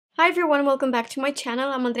Hi everyone, welcome back to my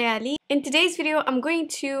channel. I'm Andreea. In today's video, I'm going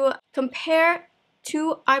to compare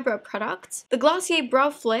two eyebrow products, the Glossier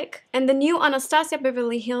Brow Flick and the new Anastasia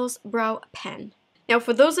Beverly Hills Brow Pen. Now,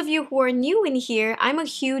 for those of you who are new in here, I'm a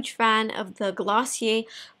huge fan of the Glossier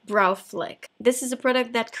Brow Flick. This is a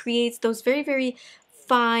product that creates those very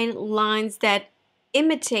fine lines that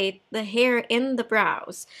imitate the hair in the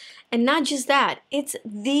brows. And not just that, it's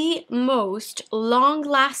the most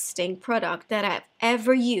long-lasting product that I've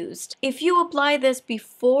ever used. If you apply this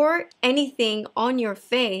before anything on your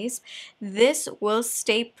face, this will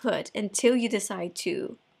stay put until you decide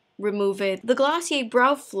to remove it. The Glossier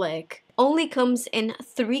Brow Flick only comes in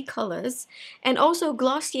 3 colors, and also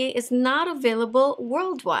Glossier is not available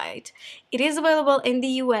worldwide. It is available in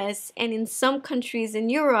the US and in some countries in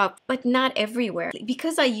Europe, but not everywhere.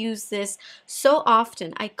 Because I use this so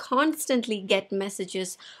often, I constantly get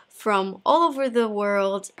messages from all over the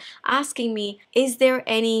world asking me, is there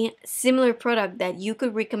any similar product that you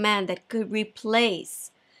could recommend that could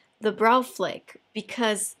replace the Brow Flick,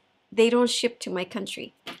 because they don't ship to my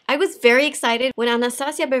country. I was very excited when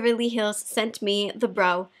Anastasia Beverly Hills sent me the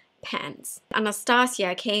brow pens.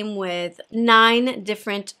 Anastasia came with 9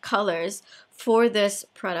 different colors for this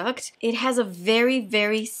product. It has a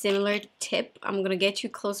very similar tip. I'm gonna get you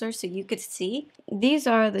closer so you could see. These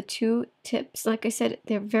are the 2 tips. Like I said,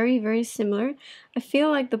 they're very similar. I feel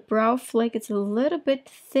like the Brow Flick is a little bit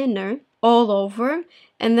thinner all over,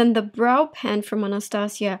 and then the brow pen from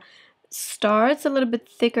Anastasia starts a little bit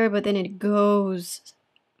thicker, but then it goes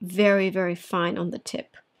very fine on the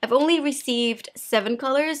tip. I've only received 7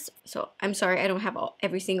 colors, so I'm sorry I don't have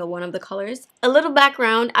every single one of the colors. A little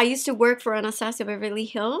background, I used to work for Anastasia Beverly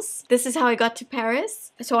Hills. This is how I got to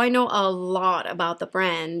Paris, so I know a lot about the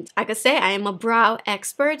brand. I could say I am a brow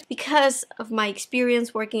expert because of my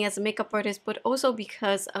experience working as a makeup artist, but also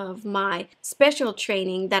because of my special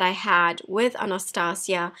training that I had with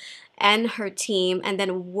Anastasia and her team, and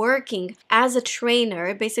then working as a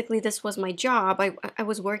trainer. Basically, this was my job. I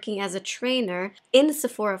was working as a trainer in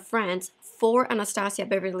Sephora, France for Anastasia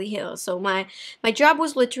Beverly Hills. So my job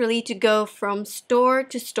was literally to go from store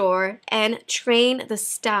to store and train the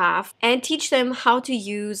staff and teach them how to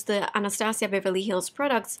use the Anastasia Beverly Hills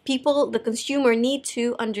products. People, the consumer, need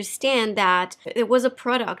to understand that it was a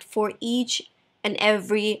product for each and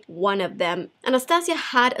every one of them. Anastasia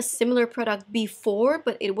had a similar product before,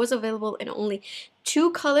 but it was available in only 2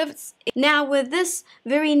 colors. Now with this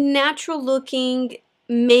very natural looking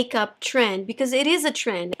makeup trend, because it is a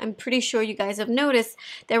trend, I'm pretty sure you guys have noticed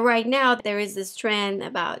that right now there is this trend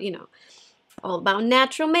about, you know, all about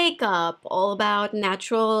natural makeup, all about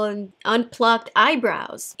natural and unplugged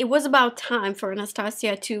eyebrows. It was about time for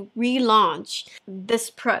Anastasia to relaunch this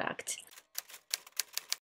product.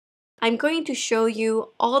 I'm going to show you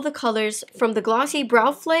all the colors from the Glossier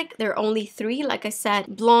Brow Flick. There are only 3, like I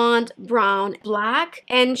said, blonde, brown, black,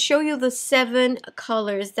 and show you the 7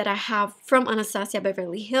 colors that I have from Anastasia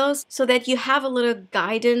Beverly Hills so that you have a little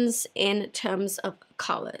guidance in terms of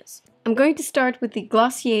colors. I'm going to start with the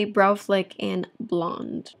Glossier Brow Flick in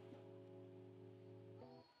blonde.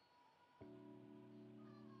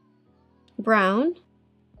 Brown.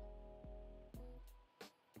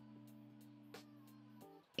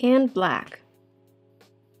 And black.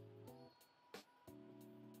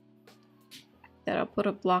 Then I'll put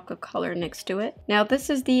a block of color next to it. Now this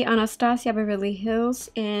is the Anastasia Beverly Hills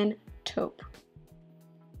in taupe.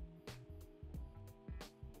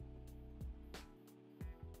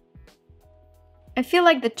 I feel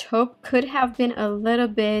like the taupe could have been a little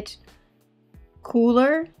bit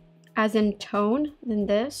cooler as in tone than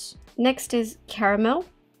this. Next is caramel.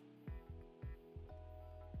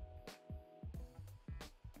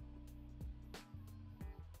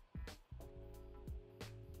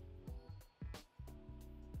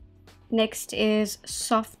 Next is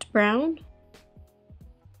soft brown.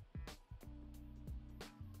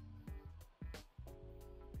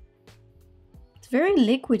 It's very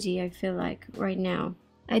liquidy, I feel like, right now.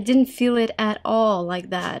 I didn't feel it at all like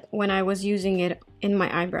that when I was using it in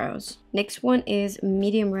my eyebrows. Next one is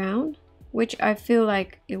medium round, which I feel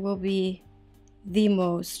like it will be the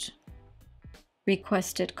most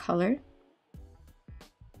requested color.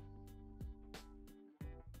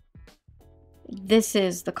 This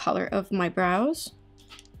is the color of my brows.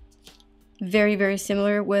 Very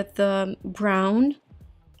similar with the brown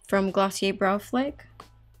from Glossier Brow Flick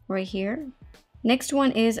right here. Next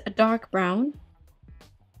one is a dark brown.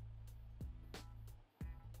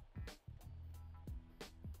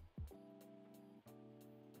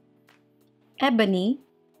 Ebony.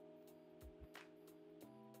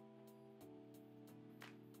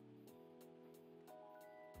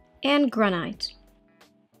 And granite.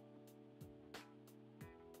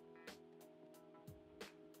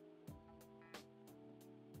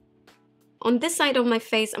 on this side of my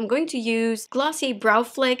face, I'm going to use Glossier Brow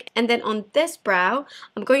Flick, and then on this brow,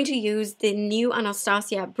 I'm going to use the new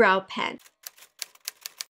Anastasia Brow Pen.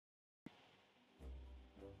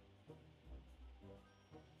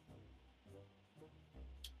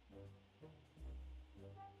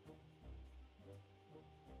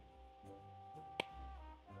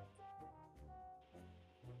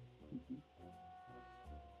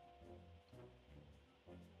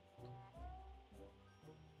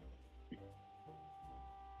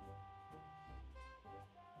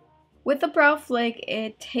 With the brow flick,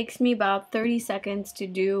 it takes me about 30 seconds to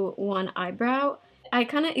do one eyebrow. I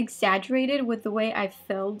kind of exaggerated with the way I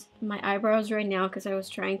filled my eyebrows right now because I was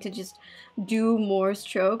trying to just do more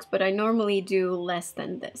strokes, but I normally do less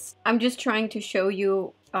than this. I'm just trying to show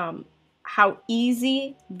you how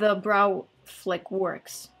easy the brow flick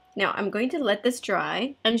works. Now I'm going to let this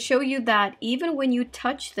dry and show you that even when you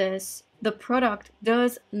touch this, the product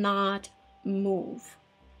does not move.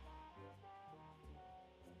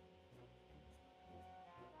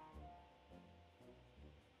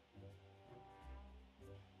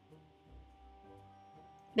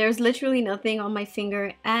 There's literally nothing on my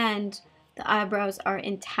finger and the eyebrows are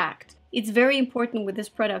intact. It's very important with this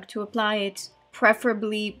product to apply it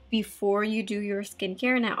preferably before you do your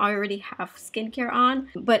skincare, and I already have skincare on,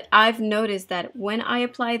 but I've noticed that when I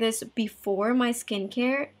apply this before my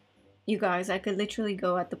skincare, you guys, I could literally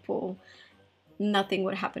go at the pool. Nothing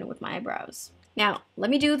would happen with my eyebrows. Now, let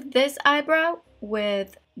me do this eyebrow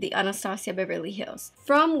with the Anastasia Beverly Hills.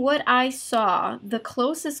 From what I saw, the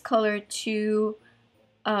closest color to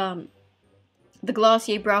the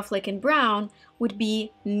Glossier Brow Flick in brown would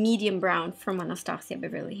be medium brown from Anastasia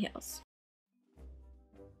Beverly Hills.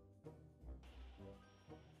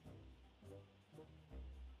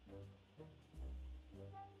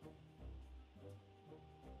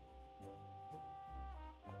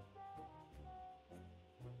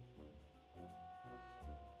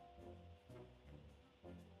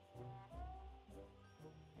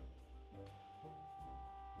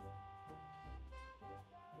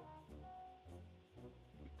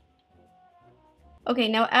 Okay,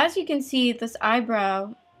 now as you can see, this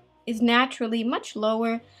eyebrow is naturally much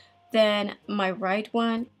lower than my right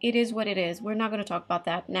one. It is what it is. We're not going to talk about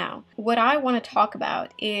that now. What I want to talk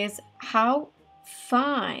about is how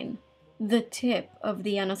fine the tip of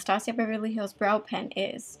the Anastasia Beverly Hills Brow Pen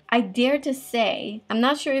is. I dare to say, I'm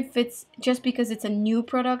not sure if it's just because it's a new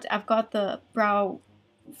product. I've got the Brow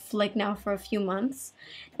Flick now for a few months,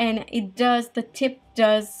 and the tip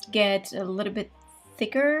does get a little bit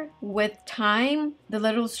thicker with time. The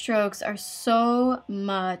little strokes are so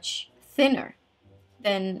much thinner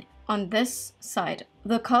than on this side.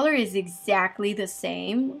 The color is exactly the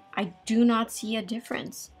same. I do not see a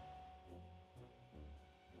difference.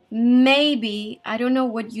 Maybe, I don't know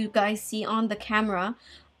what you guys see on the camera,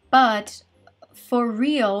 but for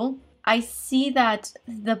real, I see that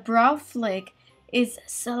the Brow Flick is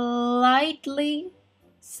slightly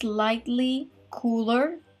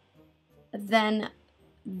cooler than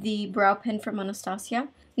the brow pen from Anastasia.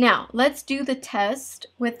 Now, let's do the test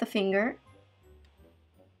with the finger.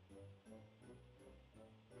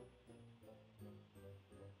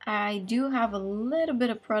 I do have a little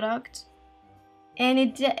bit of product, and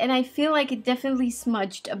I feel like it definitely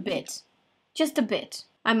smudged a bit. Just a bit.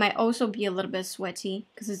 I might also be a little bit sweaty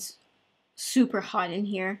because it's super hot in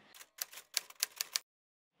here.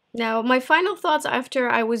 Now, my final thoughts after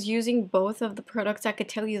I was using both of the products, I could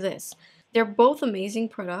tell you this. They're both amazing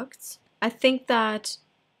products. I think that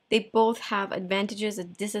they both have advantages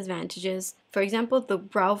and disadvantages. For example, the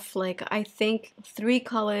Brow Flick, I think 3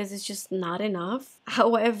 colors is just not enough.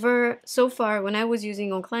 However, so far when I was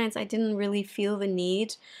using on clients, I didn't really feel the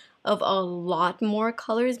need of a lot more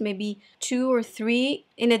colors, maybe 2 or 3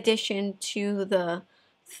 in addition to the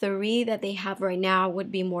 3 that they have right now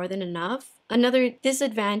would be more than enough. Another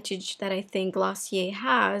disadvantage that I think Glossier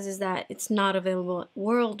has is that it's not available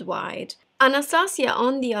worldwide. Anastasia,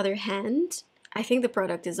 on the other hand, I think the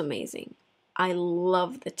product is amazing. I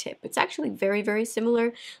love the tip. It's actually very, very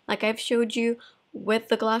similar. Like I've showed you with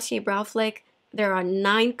the Glossier Brow Flick, there are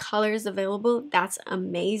 9 colors available. That's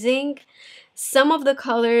amazing. Some of the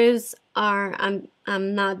colors are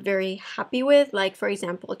I'm not very happy with, like for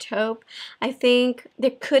example taupe. I think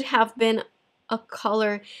there could have been a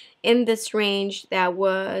color in this range that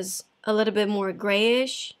was a little bit more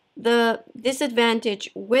grayish. The disadvantage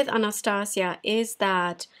with Anastasia is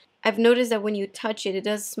that I've noticed that when you touch it, it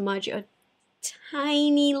does smudge a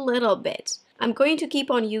tiny little bit. I'm going to keep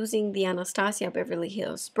on using the Anastasia Beverly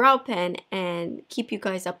Hills Brow Pen and keep you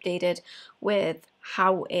guys updated with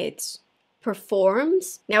how it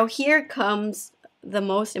performs. Now here comes the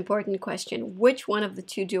most important question. Which one of the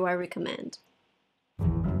two do I recommend?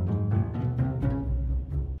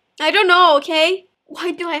 I don't know, okay?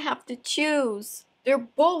 Why do I have to choose? They're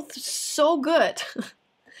both so good.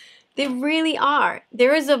 They really are.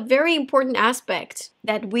 There is a very important aspect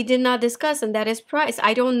that we did not discuss, and that is price.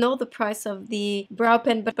 I don't know the price of the brow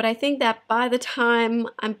pen, but I think that by the time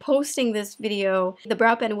I'm posting this video, the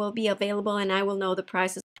brow pen will be available and I will know the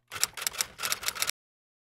prices.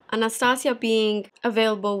 Anastasia being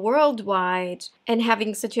available worldwide and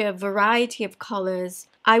having such a variety of colors,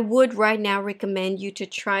 I would right now recommend you to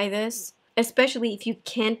try this, especially if you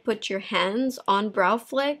can't put your hands on Brow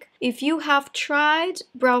Flick. If you have tried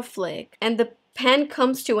Brow Flick and the pen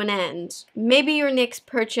comes to an end, maybe your next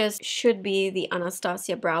purchase should be the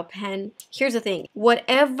Anastasia Brow Pen. Here's the thing,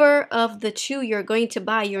 whatever of the two you're going to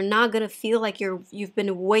buy, you're not going to feel like you've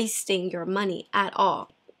been wasting your money at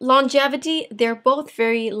all. Longevity, they're both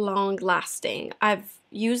very long lasting. I've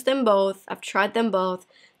used them both, I've tried them both.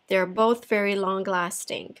 They're both very long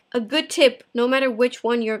lasting. A good tip, no matter which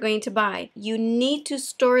one you're going to buy, you need to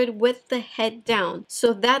store it with the head down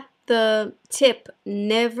so that the tip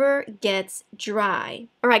never gets dry.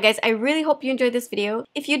 Alright guys, I really hope you enjoyed this video.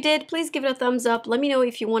 If you did, please give it a thumbs up. Let me know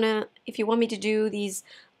if you want me to do these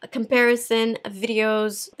comparison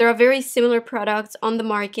videos. There are very similar products on the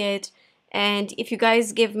market. And if you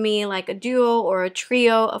guys give me like a duo or a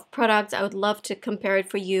trio of products, I would love to compare it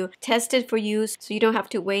for you, test it for you, so you don't have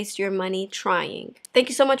to waste your money trying. Thank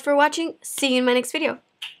you so much for watching. See you in my next video.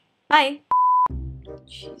 Bye.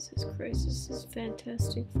 Jesus Christ, this is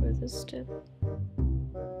fantastic for this step.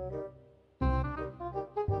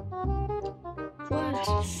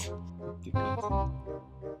 What?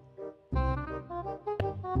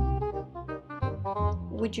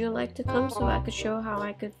 Would you like to come so I could show how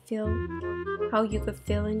you could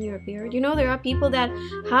feel in your beard? You know, there are people that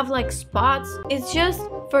have like spots. It's just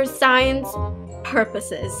for science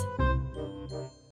purposes.